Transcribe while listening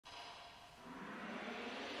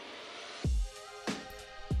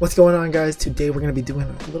What's going on, guys? Today we're going to be doing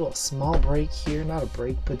a little small break here, not a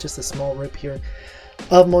break, but just a small rip here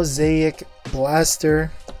of Mosaic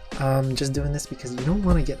Blaster. Just doing this because you don't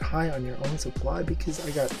want to get high on your own supply, because I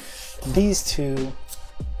got these two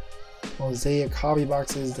Mosaic Hobby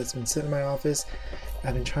Boxes that's been sitting in my office.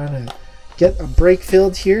 I've been trying to get a break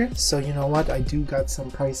filled here, so you know what, I do got some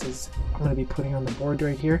prices I'm going to be putting on the board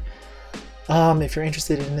right here. If you're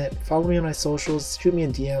interested in it, follow me on my socials, shoot me a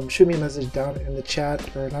DM, shoot me a message down in the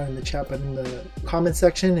chat, or not in the chat but in the comment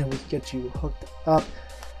section, and we can get you hooked up.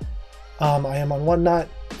 I am on Whatnot.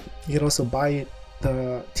 You can also buy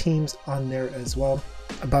the teams on there as well.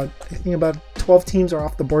 I think about 12 teams are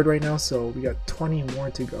off the board right now, so we got 20 more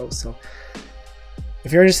to go. So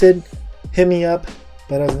if you're interested, hit me up.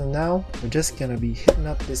 But other than now, we're just gonna be hitting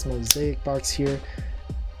up this Mosaic box here.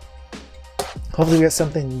 Hopefully we got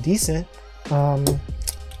something decent. I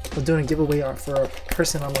was doing a giveaway for a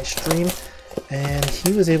person on my stream, and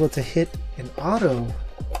he was able to hit an auto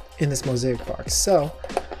in this Mosaic box. So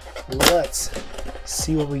let's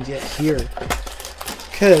see what we get here,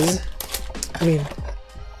 because I mean,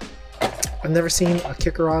 I've never seen a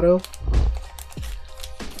kicker auto,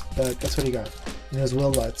 but that's what he got, and it was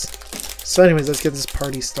Will Lutz. So anyways, let's get this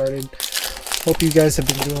party started. Hope you guys have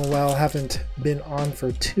been doing well. Haven't been on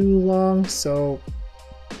for too long, so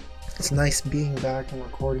it's nice being back and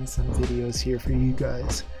recording some videos here for you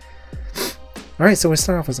guys. Alright, so we're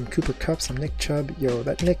starting off with some Cooper Kupp, some Nick Chubb. Yo,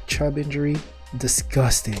 that Nick Chubb injury,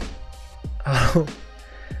 disgusting. I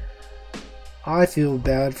feel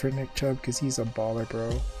bad for Nick Chubb because he's a baller,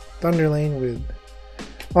 bro. Thunder Lane with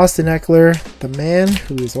Austin Eckler, the man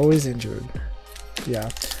who is always injured. Yeah.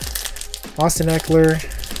 Austin Eckler,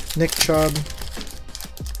 Nick Chubb.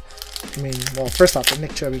 I mean, well, first off, the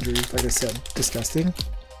Nick Chubb injury, like I said, disgusting.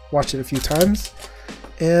 Watched it a few times,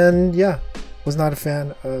 and yeah, was not a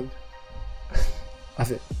fan of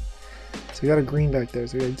it. So we got a green back there.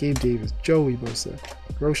 So we got Gabe Davis, Joey Bosa,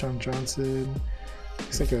 Roshan Johnson.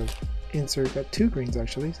 Looks like a insert. Got two greens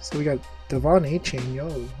actually. So we got Devon A-Chain, yo,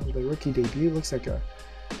 the rookie debut. Looks like a,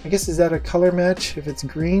 I guess, is that a color match if it's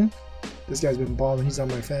green? This guy's been balling. He's on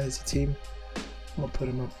my fantasy team. I'm gonna put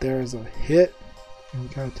him up there as a hit. And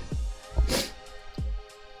we got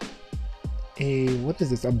a, what is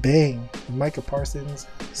this? A bang. Micah Parsons,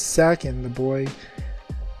 sacking the boy.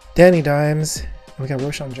 Danny Dimes. And we got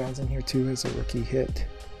Roshan Johnson here too as a rookie hit.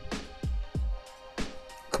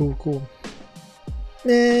 Cool, cool.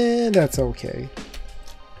 That's okay.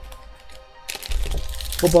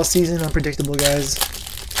 Football season, unpredictable, guys.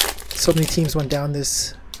 So many teams went down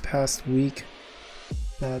this past week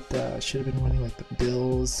that should have been winning, like the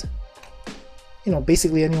Bills. You know,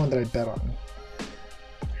 basically anyone that I bet on.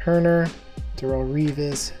 Herner, Darrell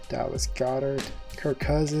Revis, Dallas Goedert, Kirk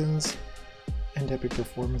Cousins, and epic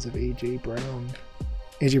performance of AJ Brown.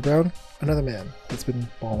 AJ Brown, another man that's been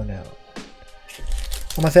balling out.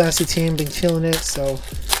 On my fantasy team, been killing it, so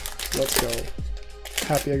let's go.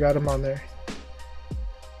 Happy I got him on there.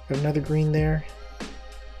 Got another green there.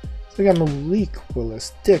 So we got Malik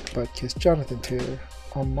Willis, Dick Butkus, Jonathan Taylor,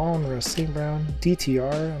 Amon-Ra St. Brown,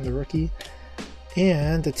 DTR on the rookie,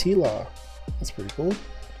 and the T-Law. That's pretty cool.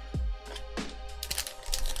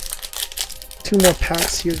 Two more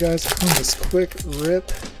packs here, guys. On this quick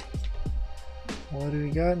rip. What do we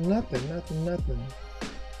got? Nothing.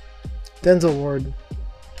 Denzel Ward,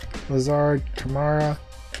 Lazard, Kamara,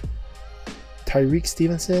 Tyreek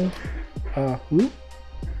Stevenson, who?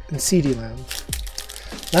 And CeeDee Lamb.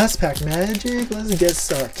 Last pack magic. Let's get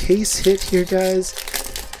a case hit here, guys.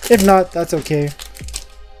 If not, that's okay.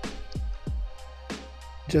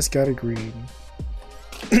 Just got a green.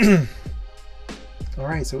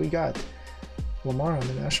 Alright, so we got Lamar on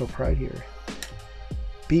the National Pride here.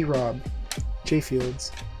 B-Rob, Jay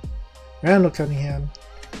Fields, Randall Cunningham,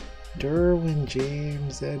 Derwin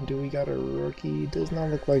James, and do we got a rookie? Does not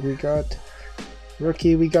look like we got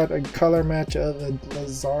rookie. We got a color match of a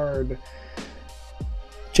Lazard.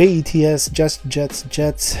 Jets, Jets.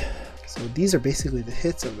 So these are basically the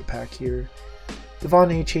hits of the pack here. Devon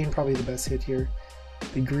A-Chain, probably the best hit here.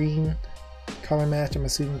 The green color match, I'm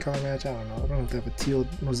assuming color match, I don't know. I don't know if they have a teal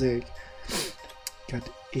Mosaic. Got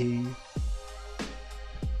a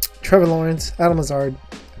Trevor Lawrence, Adam Lazard,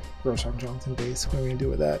 Roshan Johnson base. What are we gonna do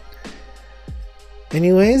with that?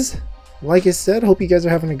 Anyways, like I said, hope you guys are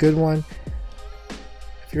having a good one.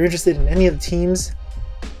 If you're interested in any of the teams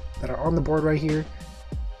that are on the board right here,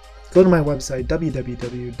 go to my website,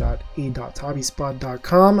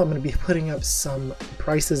 www.a.hobbyspot.com. I'm going to be putting up some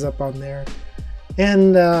prices up on there,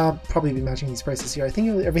 and probably be matching these prices here. I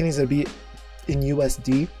think everything's going to be in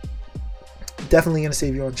USD. Definitely going to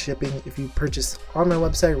save you on shipping if you purchase on my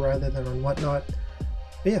website rather than on Whatnot.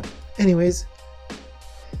 But yeah, anyways,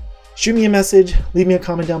 shoot me a message, leave me a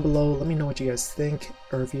comment down below, let me know what you guys think,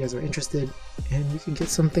 or if you guys are interested, and we can get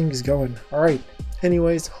some things going. Alright,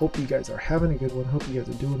 anyways, hope you guys are having a good one, hope you guys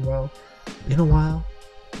are doing well. Been a while,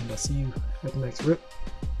 and I'll see you at the next rip.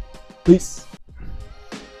 Peace.